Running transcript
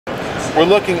we're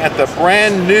looking at the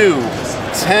brand new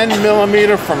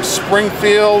 10mm from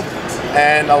Springfield,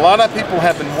 and a lot of people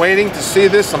have been waiting to see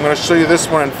this. I'm going to show you this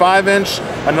one in 5-inch,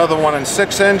 another one in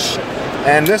 6-inch,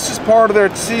 and this is part of their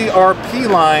TRP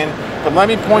line. But let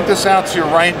me point this out to you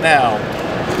right now.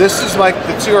 This is like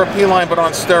the TRP line but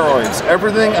on steroids.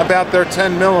 Everything about their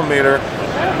 10mm,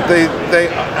 they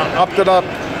upped it up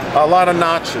a lot of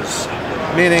notches,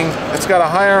 meaning it's got a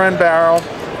higher end barrel,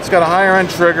 it's got a higher end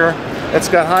trigger, it's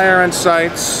got higher end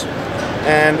sights,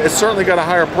 and it's certainly got a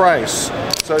higher price.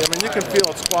 So I mean, you can feel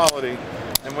its quality.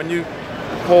 And when you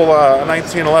pull a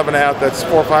 1911 out, that's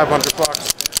 $400 or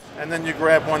 $500, and then you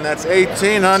grab one that's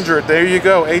 $1,800. There you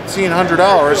go,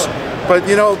 $1,800. But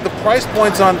you know, the price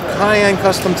points on high-end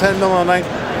custom 10mm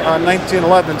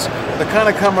 1911s, they're kind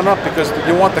of coming up because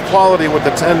you want the quality with the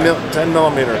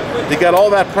 10mm. You got all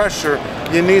that pressure,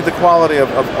 you need the quality of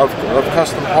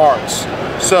custom parts.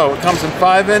 So it comes in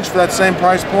 5-inch for that same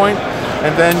price point,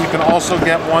 and then you can also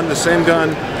get one, the same gun,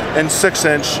 in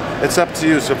 6-inch. It's up to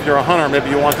you. So if you're a hunter, maybe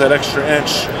you want that extra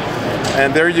inch.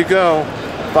 And there you go,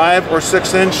 5 or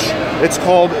 6-inch. It's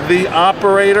called the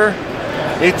Operator.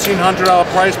 $1,800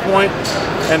 price point,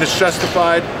 and it's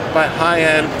justified by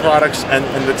high-end products and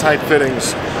the tight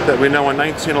fittings that we know a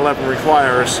 1911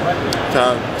 requires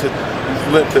to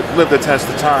live the test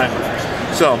of time.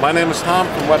 So my name is Tom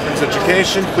from Weapons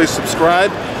Education. Please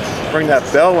subscribe. Ring that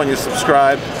bell when you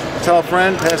subscribe. Tell a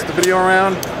friend, pass the video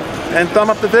around, and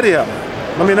thumb up the video.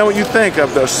 Let me know what you think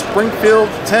of the Springfield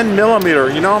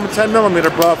 10mm. You know I'm a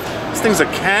 10mm buff. This thing's a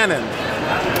cannon.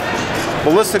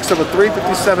 Ballistics of a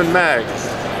 .357 mag.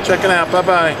 Check it out.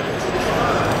 Bye-bye.